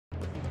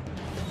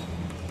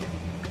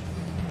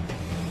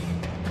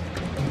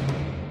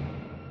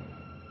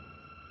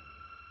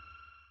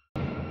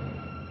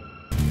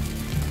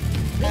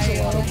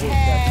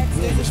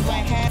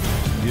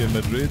via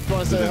Madrid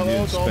to the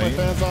via Spain.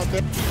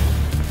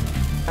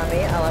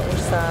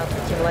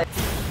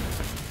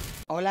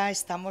 Hola,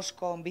 estamos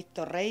con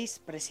Víctor Reis,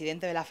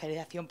 presidente de la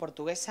Federación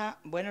Portuguesa.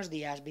 Buenos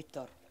días,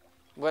 Víctor.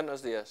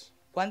 Buenos días.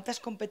 ¿Cuántas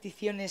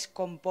competiciones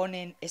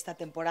componen esta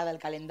temporada el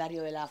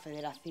calendario de la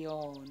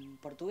Federación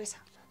Portuguesa?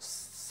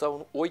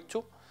 São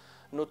 8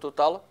 no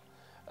total.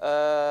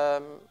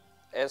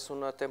 É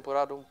uma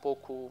temporada um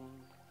pouco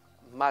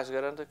mais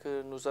grande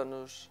que nos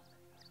anos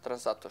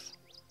transatos.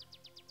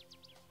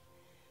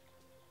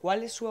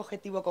 ¿Cuál es su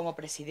objetivo como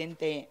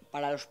presidente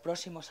para los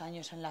próximos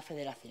años en la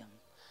Federación?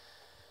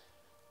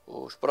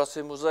 Os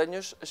próximos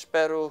anos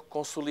espero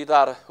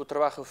consolidar o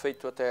trabalho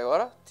feito até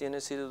agora, tem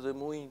sido de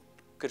muito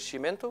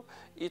crescimento,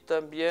 e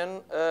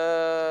também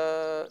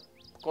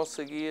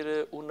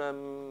conseguir uma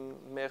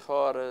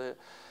melhor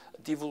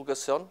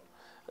divulgação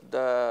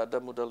da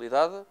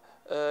modalidade,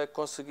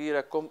 conseguir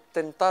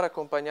tentar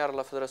acompanhar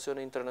a Federação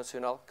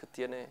Internacional, que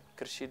tem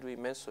crescido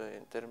imenso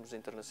em termos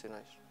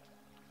internacionais.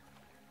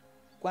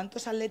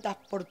 ¿Cuántos atletas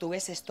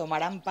portugueses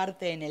tomarán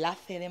parte en el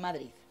ACE de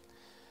Madrid?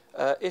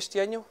 Este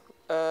ano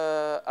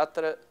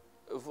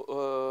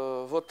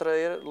vou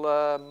trazer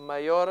a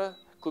maior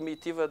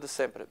comitiva de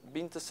sempre,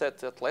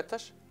 27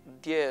 atletas,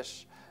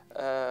 10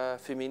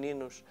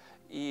 femininos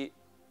e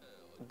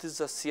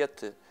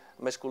 17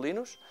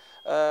 masculinos.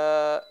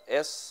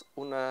 É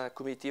uma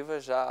comitiva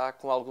já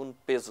com algum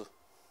peso.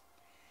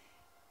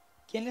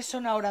 ¿Quiénes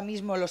son ahora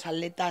mismo los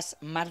atletas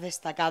más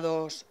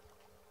destacados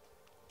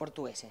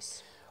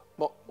portugueses?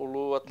 Bom,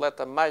 o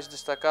atleta mais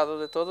destacado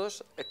de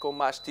todos é com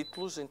mais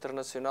títulos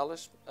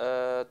internacionais,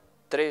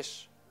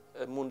 3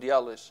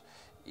 mundiais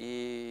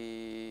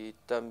e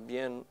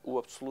também o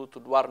absoluto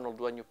do Arnold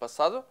do ano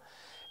passado,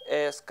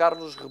 é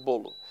Carlos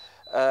Rebolo.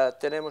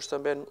 Temos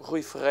também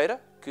Rui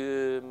Ferreira,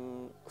 que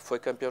foi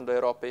campeão da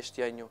Europa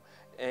este ano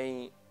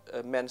em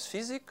Men's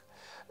Physique,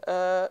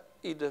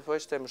 e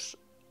depois temos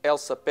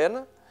Elsa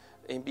Pena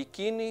em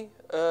biquíni,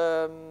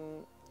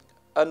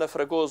 Ana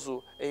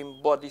Fragoso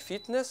em body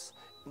fitness,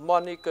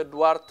 Mónica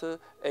Duarte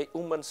em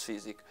Women's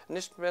Physique.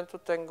 Neste momento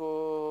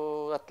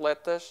tenho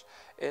atletas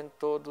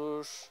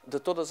de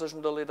todas as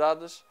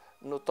modalidades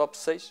no top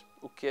 6,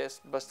 o que é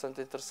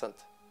bastante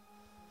interessante.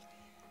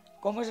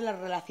 ¿Cómo es la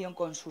relación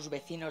con sus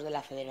vecinos de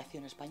la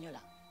Federación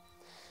Española?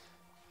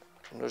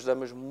 Nos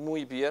damos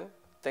muito bem.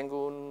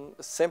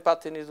 Sempre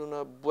tenido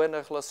uma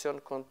boa relação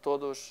com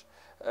todos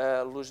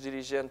os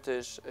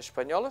dirigentes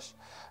espanhóis.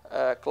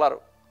 Claro,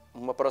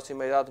 uma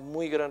proximidade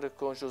muito grande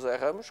com José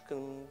Ramos, que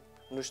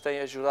nos tem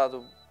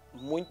ajudado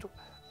muito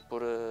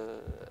por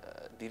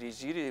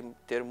dirigir e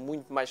ter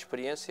muito mais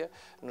experiência,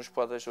 nos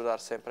pode ajudar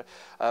sempre.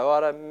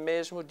 Agora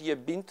mesmo, dia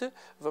 20,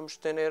 vamos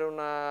ter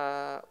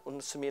um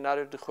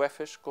seminário de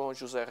jefes com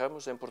José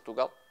Ramos em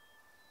Portugal.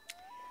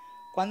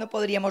 ¿Cuándo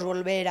podríamos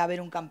volver a ver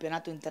un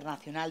campeonato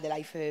internacional de la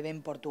IFBB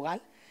en Portugal,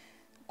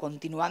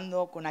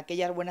 continuando con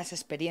aquellas buenas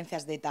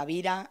experiencias de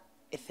Tavira,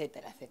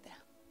 etcétera, etcétera?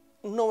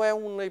 Não é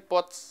uma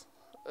hipótese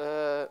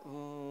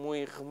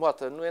muito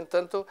remota. No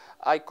entanto,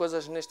 há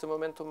coisas neste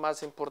momento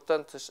mais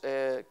importantes,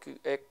 que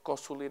é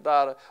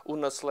consolidar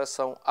uma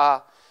seleção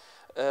A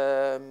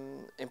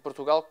em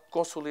Portugal,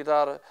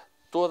 consolidar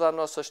toda a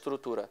nossa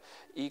estrutura,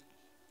 e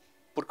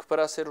porque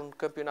para ser um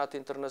campeonato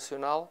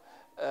internacional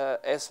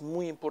é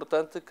muito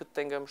importante que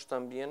tenhamos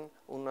também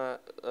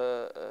uma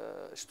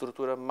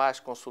estrutura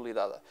mais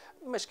consolidada.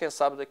 Mas quem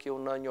sabe daqui a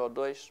ano ou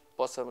 2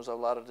 possamos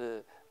falar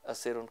de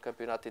ser um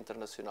campeonato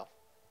internacional.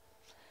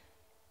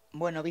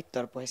 Bueno,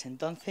 Víctor, pues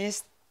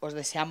entonces os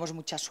deseamos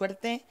mucha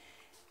suerte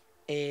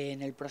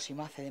en el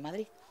próximo ACE de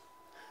Madrid.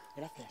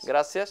 Gracias.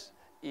 Gracias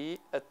e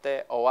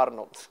até ao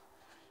Arnold.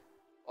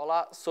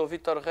 Olá, sou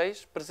Vitor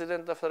Reis,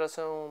 presidente da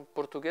Federação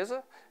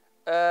Portuguesa,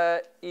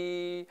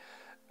 e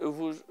eu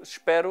vos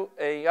espero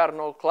em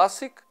Arnold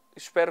Classic.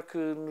 Espero que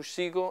nos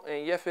sigam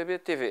em IFBB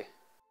TV.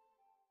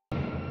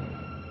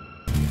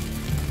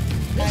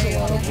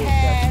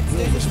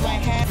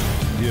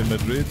 Via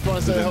Madrid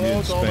to the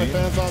via Spain.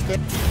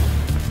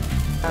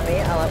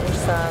 Kami ala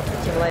Ursa